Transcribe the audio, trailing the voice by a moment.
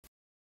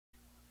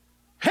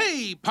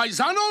Hey,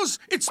 paisanos,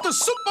 it's the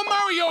Super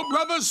Mario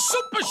Brothers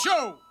Super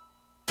Show!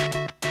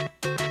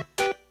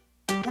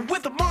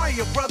 With the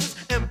Mario Brothers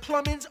and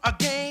plumbing's our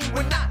game.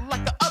 We're not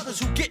like the others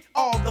who get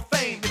all the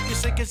fame. If your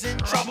sink is in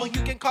trouble,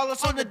 you can call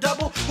us on the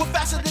double. We're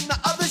faster than the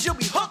others, you'll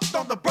be hooked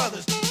on the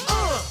brothers.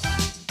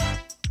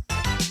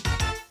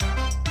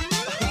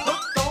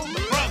 Hooked on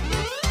the brothers.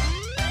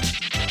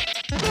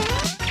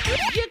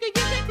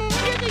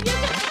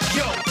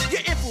 Yo,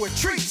 you're in for a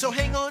treat, so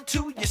hang on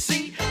to your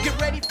seat. Get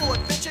ready for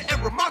adventure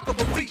and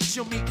remarkable feats.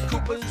 You'll meet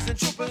Koopas and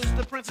Troopers,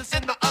 the princess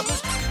and the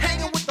others.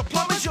 Hanging with the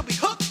plumbers, you'll be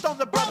hooked on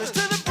the brothers. To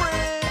the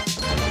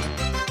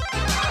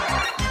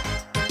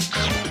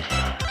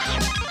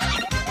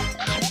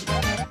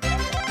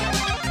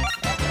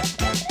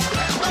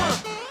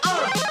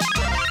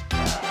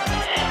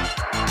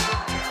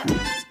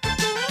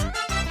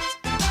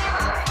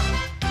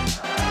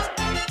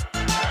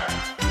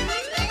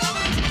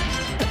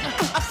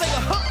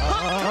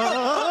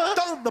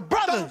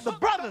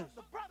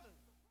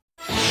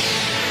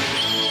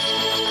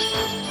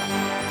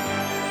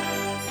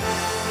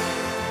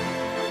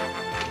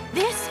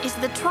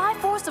The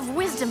Triforce of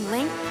Wisdom,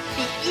 Link.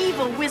 The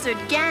evil wizard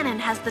Ganon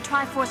has the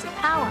Triforce of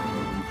Power.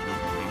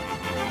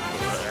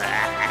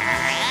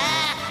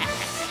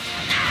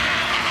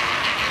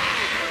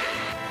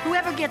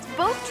 Whoever gets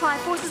both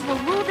Triforces will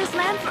rule this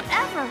land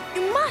forever.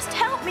 You must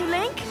help me,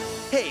 Link.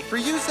 Hey, for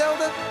you,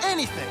 Zelda,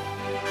 anything.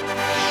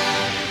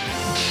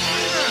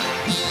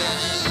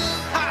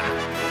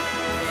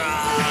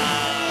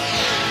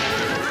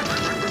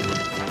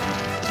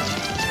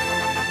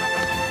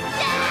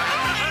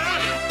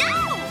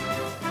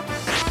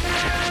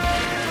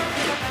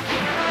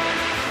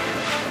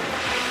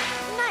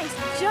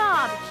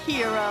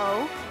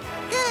 Hero.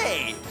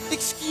 Hey,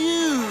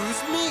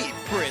 excuse me,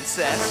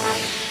 princess.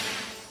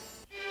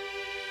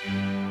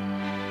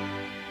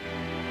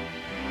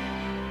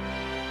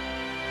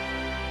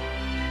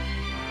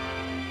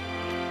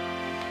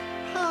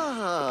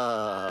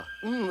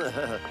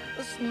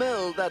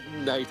 Smell that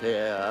night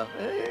air.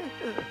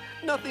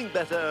 Nothing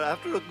better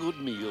after a good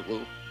meal.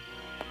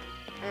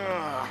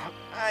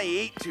 I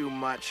ate too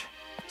much.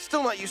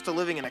 Still not used to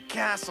living in a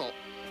castle.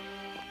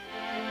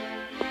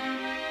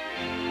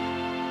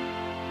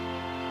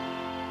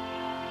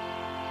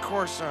 Of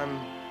course, I'm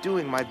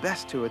doing my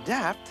best to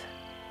adapt.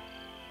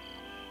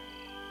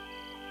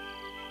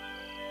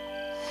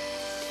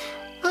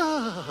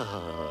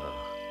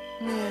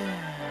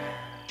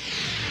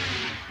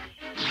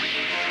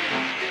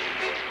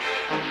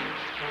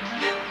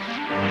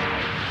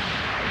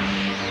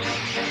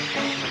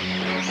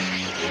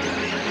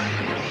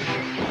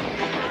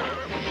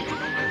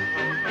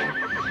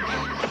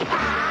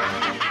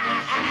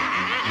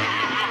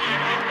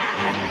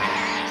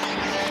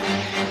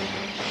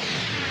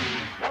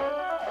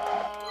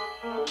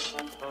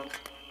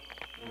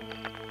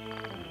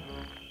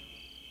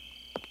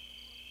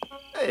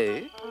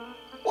 Hey,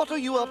 what are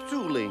you up to,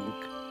 Link?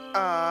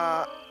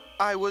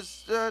 I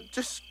was,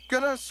 just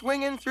gonna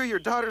swing in through your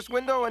daughter's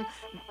window and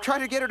try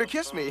to get her to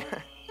kiss me.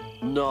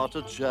 Not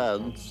a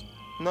chance.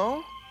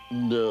 No?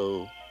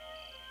 No.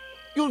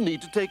 You'll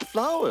need to take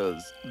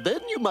flowers. Then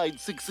you might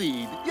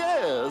succeed.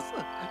 Yes.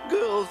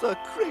 Girls are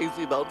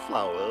crazy about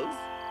flowers.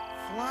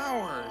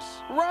 Flowers.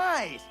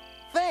 Right.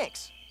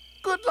 Thanks.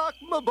 Good luck,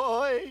 my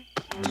boy.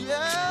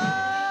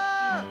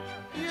 Yeah!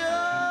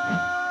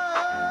 Yeah!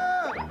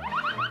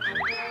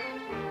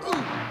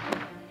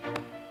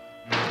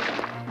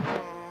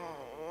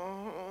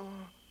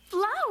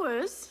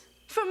 Flowers?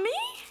 For me?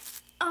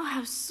 Oh,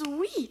 how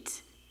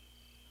sweet.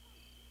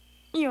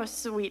 You're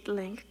sweet,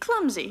 Link.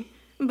 Clumsy,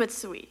 but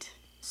sweet.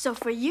 So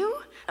for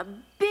you, a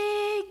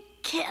big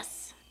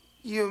kiss.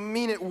 You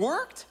mean it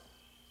worked?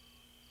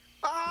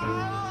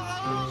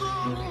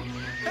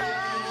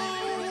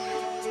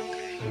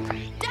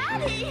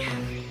 Daddy!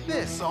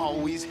 This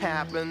always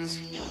happens.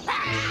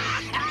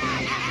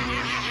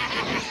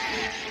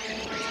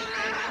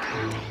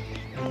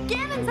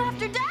 Ganon's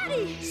after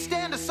Daddy!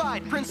 Stand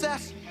aside,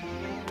 princess!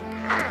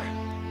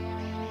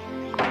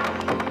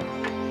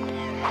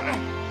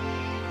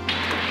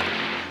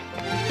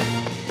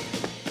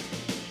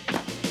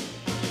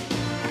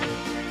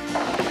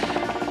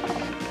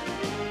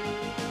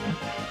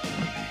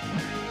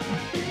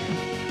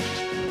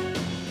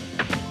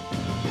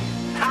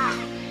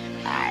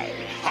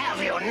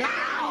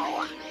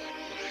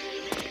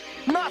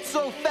 Not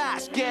so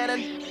fast,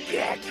 Ganon!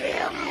 Get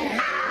him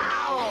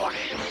now!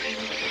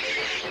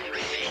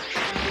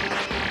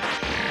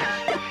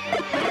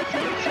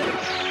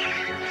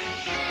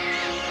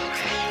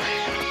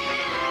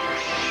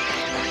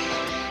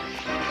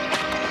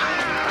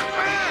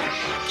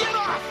 Get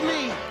off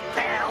me!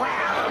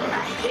 Farewell,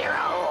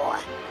 hero!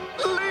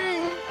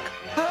 Link!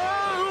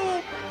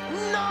 Help!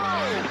 No!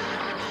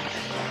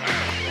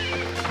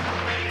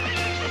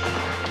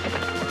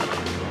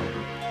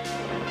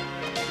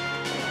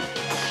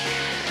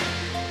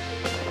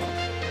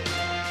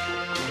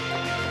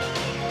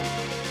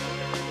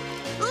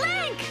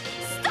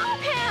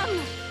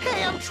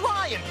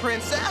 Trying,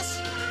 princess.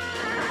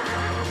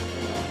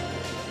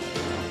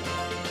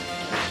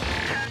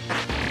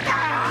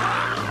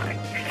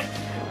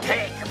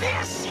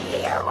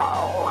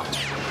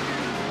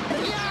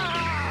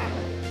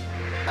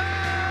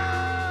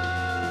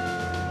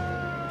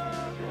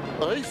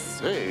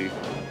 say,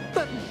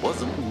 that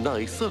wasn't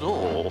nice at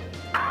all.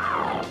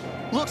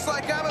 Looks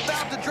like I'm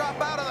about to drop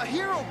out of the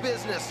hero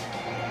business.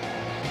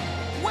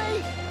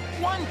 Wait,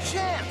 one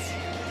chance.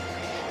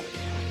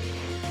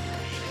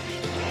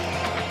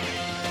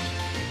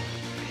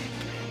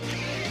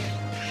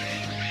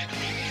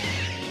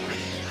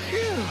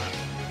 Phew,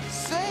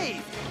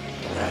 saved.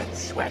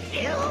 That's what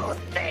you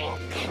think.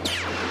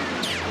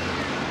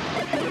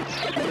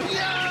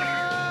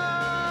 Yeah!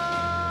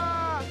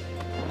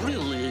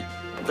 Really,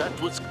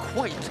 that was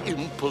quite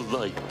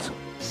impolite.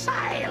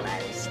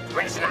 Silence,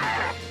 prisoner.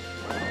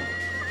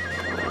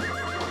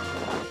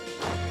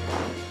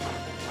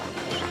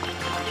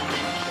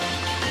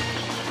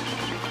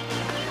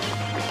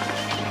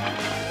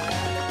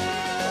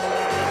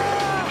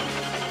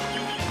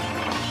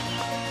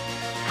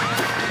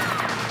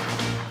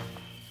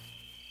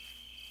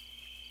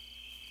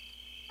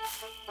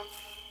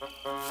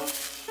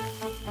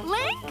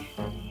 Link?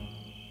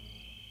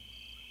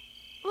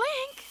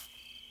 Link?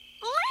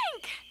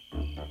 Link!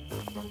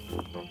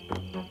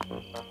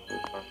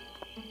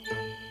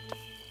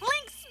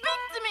 Link,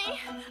 speak to me!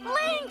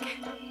 Link!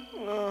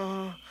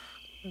 Oh,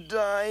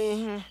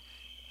 dying.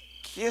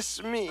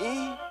 Kiss me.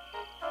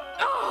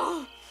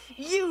 Oh,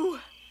 you!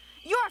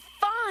 You're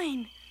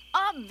fine,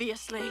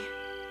 obviously.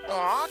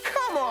 Aw,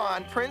 come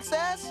on,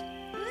 princess.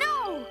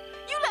 No!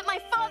 You let my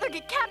father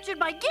get captured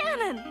by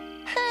Ganon!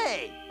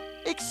 Hey,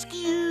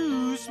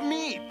 excuse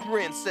me,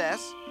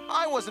 princess.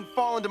 I wasn't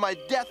falling to my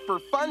death for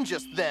fun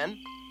just then.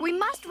 We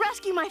must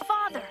rescue my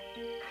father.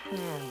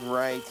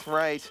 Right.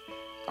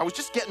 I was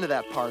just getting to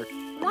that part.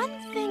 One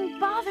thing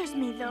bothers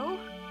me, though.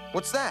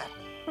 What's that?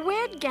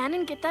 Where'd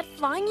Ganon get that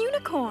flying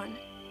unicorn?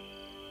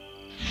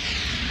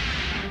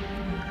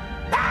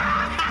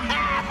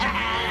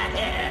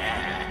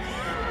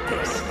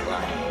 This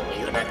flying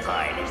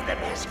unicorn is the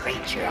best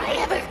creature I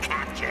ever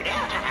captured.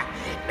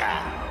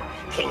 Now,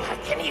 King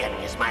Hakinian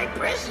is my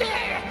prisoner,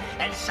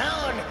 and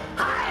soon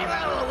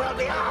Hyrule will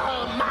be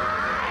all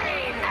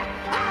mine.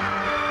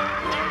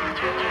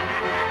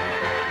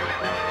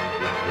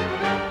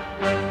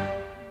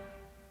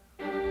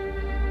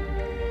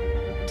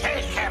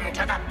 Take him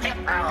to the pit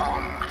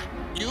room.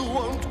 You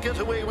won't get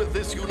away with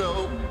this, you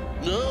know.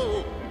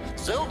 No.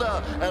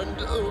 Zelda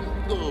and,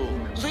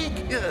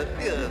 Link,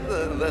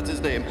 that's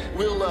his name,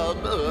 will,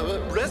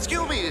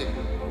 rescue me.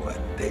 What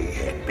they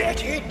had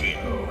better do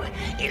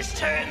is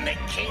turn the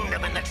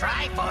kingdom and the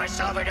Triforce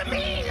over to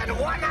me in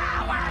 1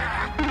 hour.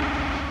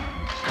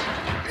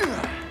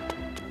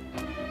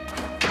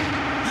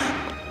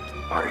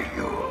 Or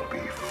you'll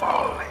be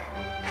falling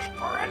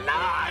for a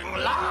long,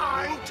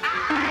 long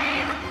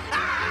time.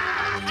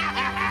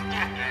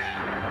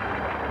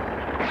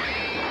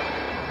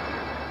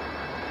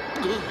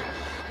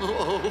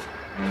 Oh,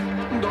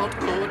 not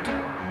good.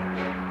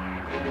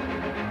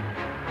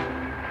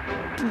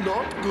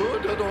 Not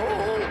good at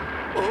all.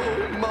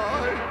 Oh,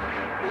 my.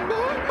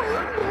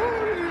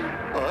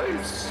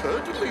 I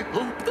certainly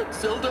hope that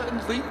Zelda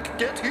and Link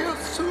get here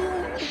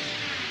soon.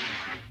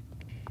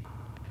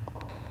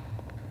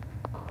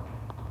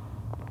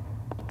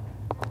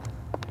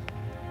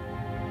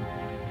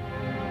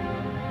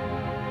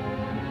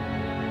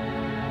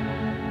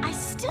 I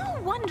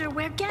still wonder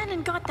where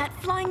Ganon got that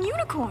flying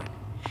unicorn.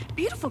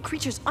 Beautiful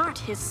creatures aren't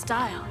his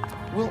style.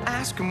 We'll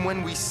ask him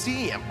when we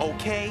see him,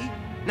 okay?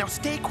 Now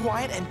stay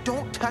quiet and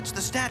don't touch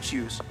the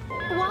statues.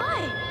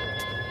 Why?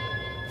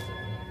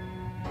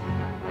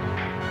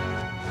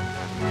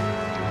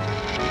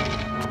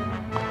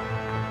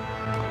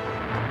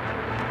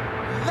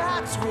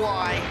 That's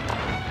why.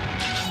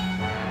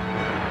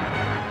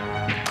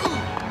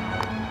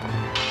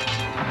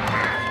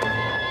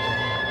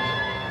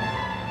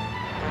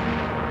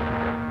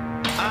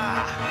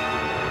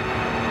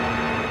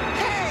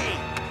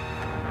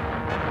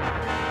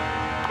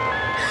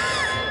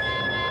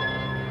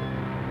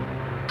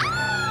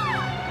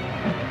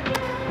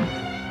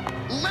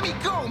 Let me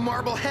go,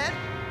 Marblehead!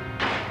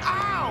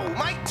 Ow,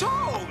 my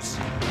toes!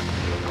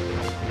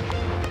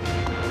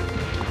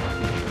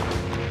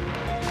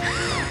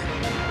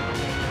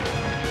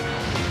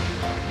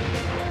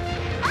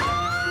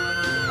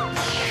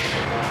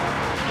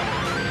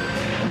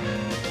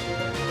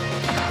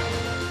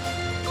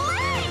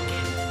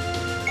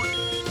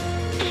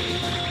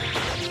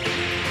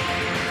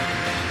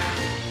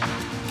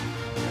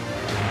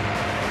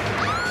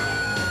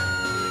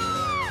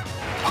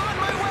 On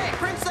my way,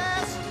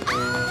 princess!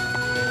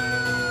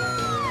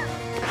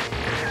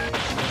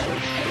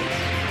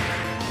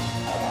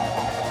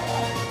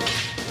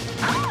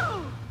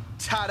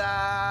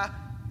 Ta-da!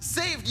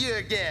 Saved you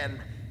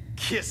again.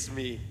 Kiss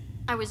me.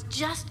 I was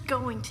just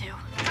going to.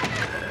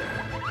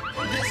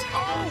 This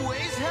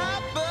always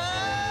happens!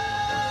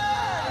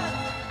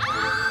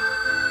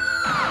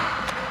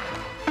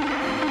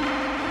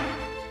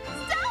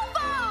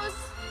 Stalfos!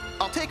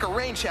 I'll take a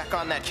rain check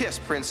on that kiss,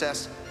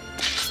 princess.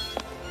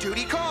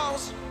 Duty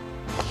calls.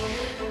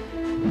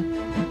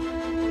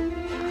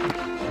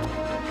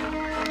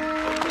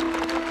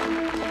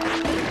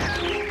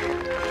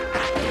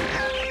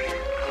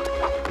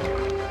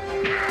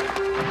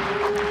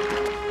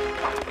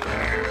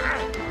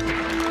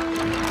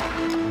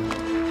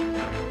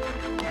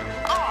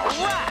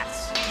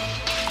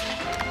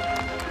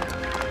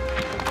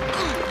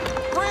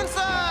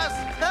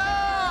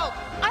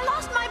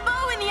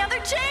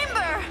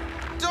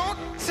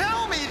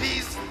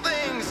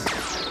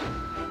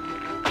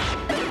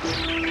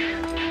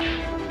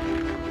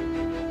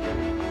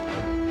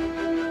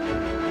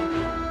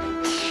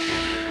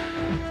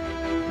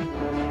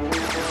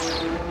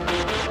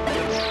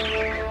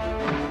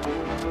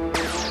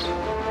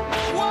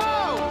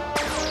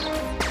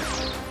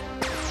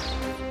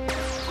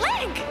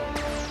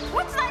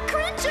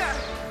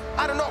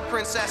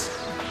 Princess.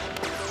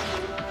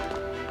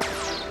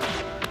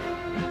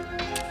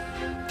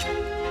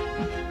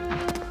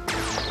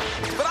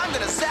 But I'm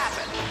gonna zap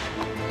it.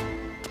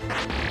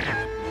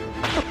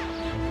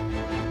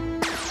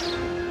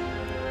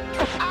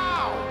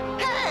 Ow!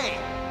 Hey!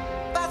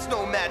 That's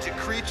no magic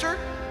creature.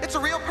 It's a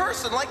real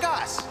person like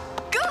us.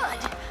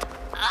 Good.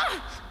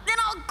 Then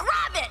I'll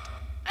grab it.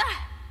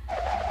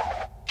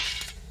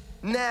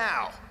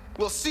 Now,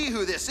 we'll see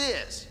who this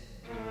is.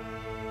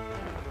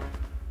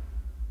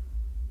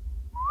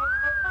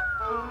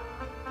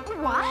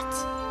 What?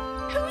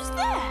 Who's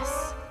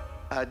this?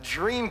 A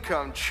dream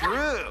come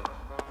true.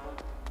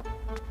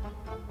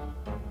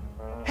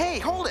 Hey,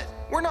 hold it.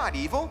 We're not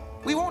evil.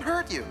 We won't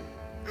hurt you.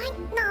 I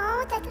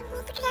know that it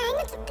was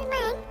the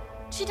man.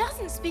 She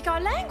doesn't speak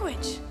our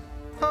language.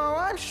 Oh,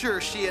 I'm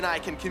sure she and I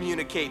can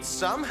communicate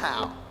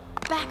somehow.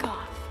 Back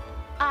off.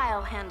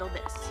 I'll handle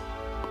this.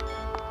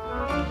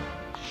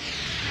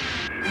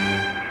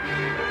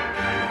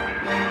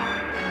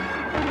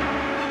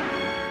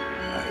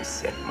 I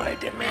sent my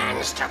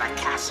demands to the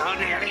castle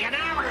nearly an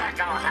hour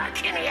ago,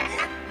 Harkinian.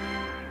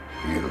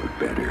 You'd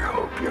better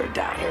hope your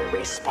daughter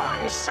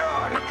responds soon,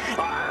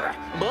 or...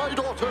 My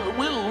daughter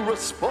will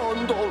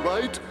respond, all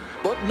right,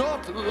 but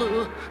not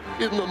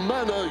in the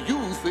manner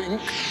you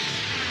think.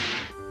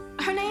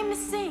 Her name is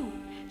Sing.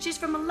 She's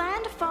from a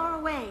land far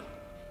away.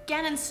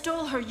 Ganon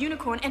stole her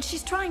unicorn, and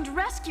she's trying to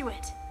rescue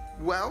it.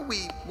 Well,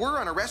 we were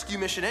on a rescue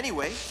mission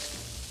anyway.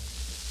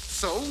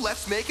 So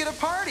let's make it a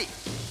party.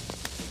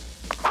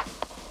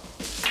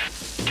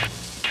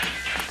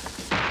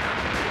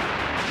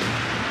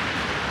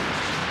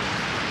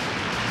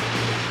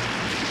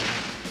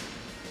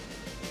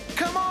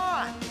 Come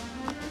on!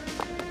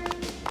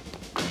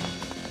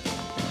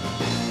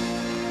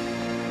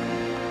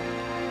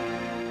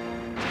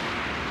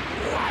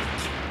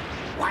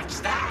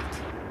 What's that?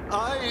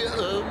 I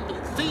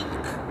think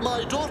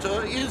my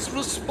daughter is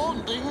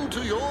responding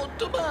to your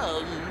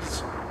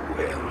demands.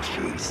 Well,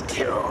 she's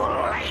too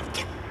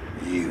late.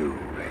 You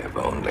have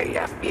only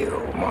a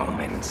few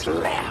moments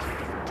left.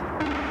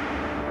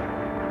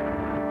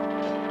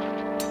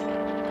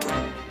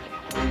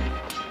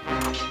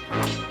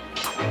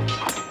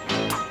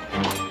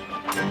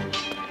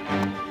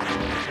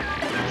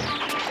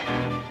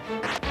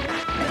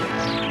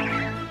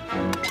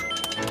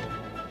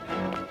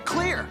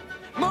 Clear!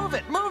 Move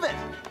it, move it!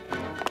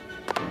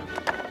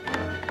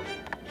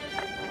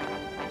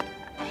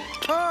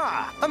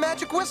 Ah, a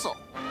magic whistle.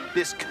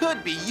 This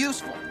could be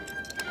useful.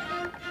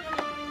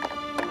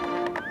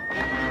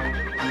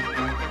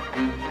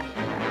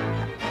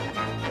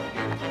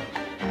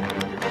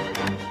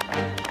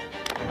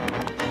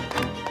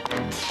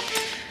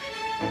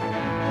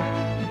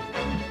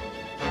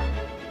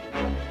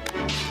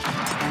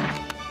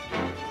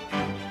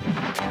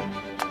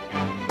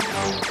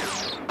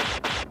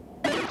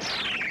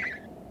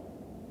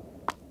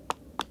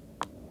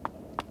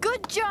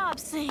 Good job,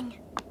 Sing.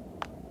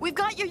 We've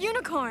got your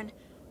unicorn.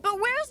 But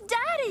where's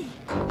Daddy?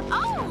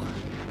 Oh!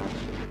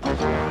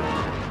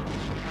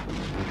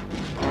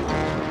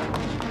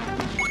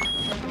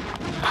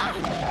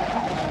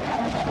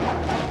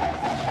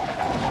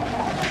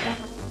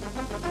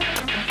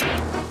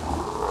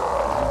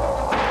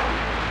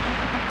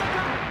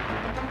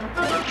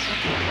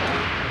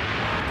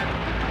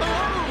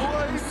 Oh,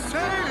 I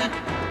say!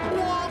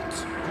 What?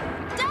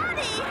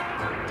 Daddy!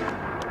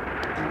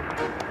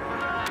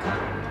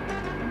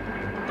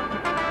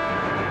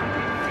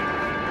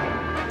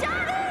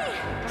 Daddy!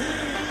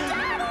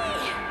 Daddy!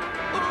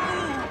 Oh,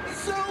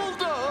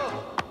 Zelda!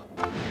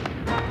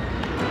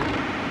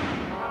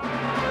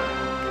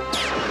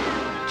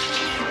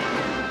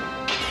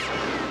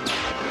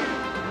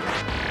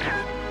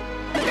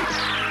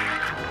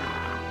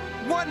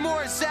 One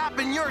more zap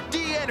and you're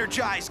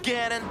de-energized,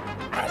 Ganon.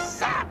 A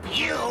zap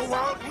you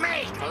won't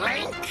make,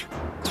 Link.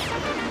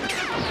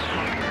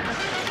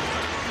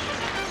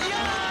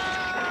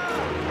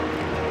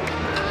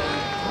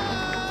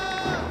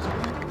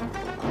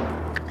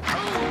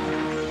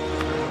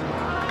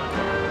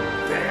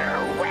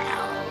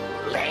 Farewell,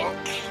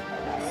 Link.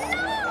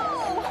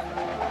 No!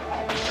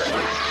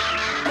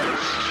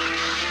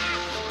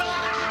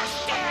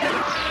 Blast it!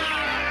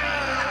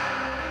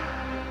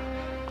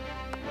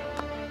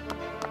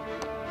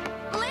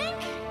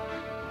 Link?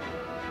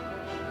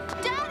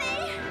 Daddy?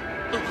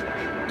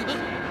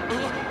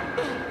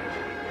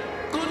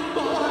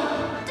 Goodbye!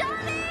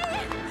 Daddy!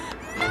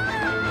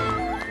 No!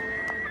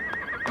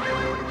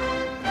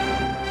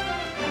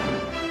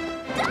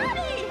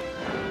 Daddy!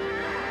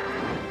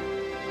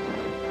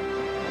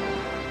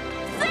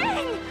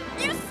 Sing!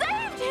 You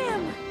saved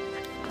him!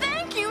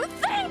 Thank you,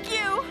 thank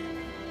you!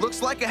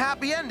 Looks like a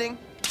happy ending.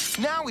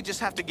 Now we just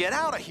have to get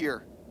out of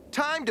here.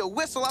 Time to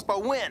whistle up a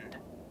wind.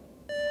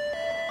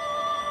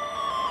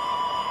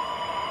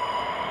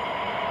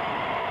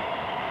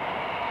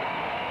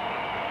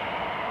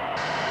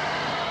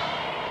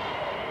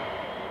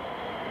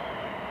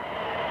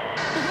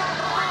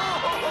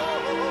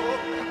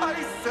 I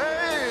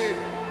say!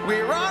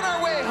 We're on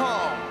our way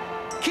home.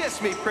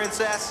 Kiss me,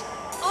 Princess.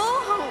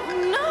 Oh,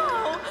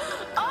 no!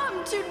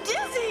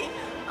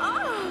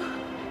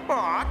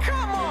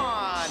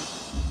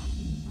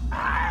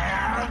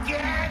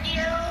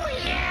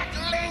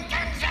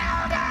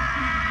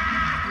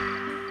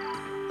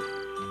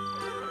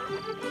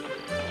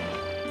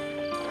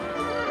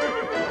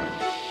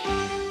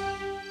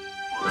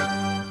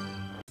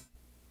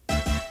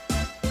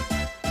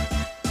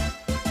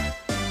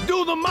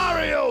 Do the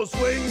Mario,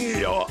 swing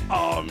your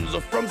arms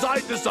from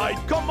side to side.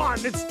 Come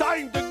on, it's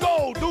time to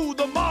go. Do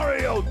the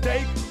Mario,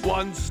 take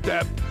one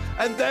step.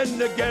 And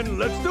then again,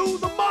 let's do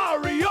the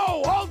Mario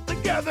all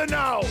together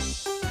now.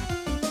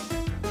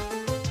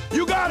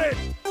 You got it.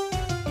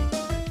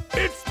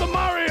 It's the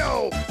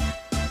Mario.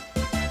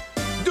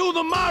 Do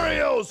the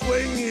Mario,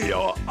 swing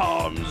your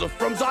arms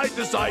from side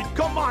to side.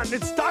 Come on,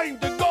 it's time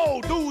to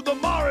go. Do the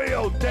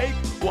Mario, take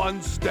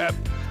one step.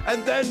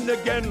 And then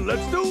again,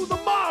 let's do the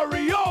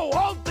Mario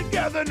all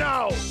together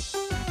now.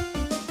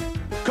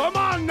 Come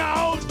on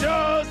now,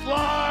 just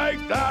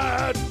like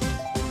that.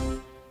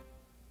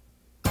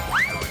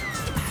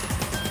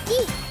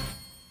 Eat.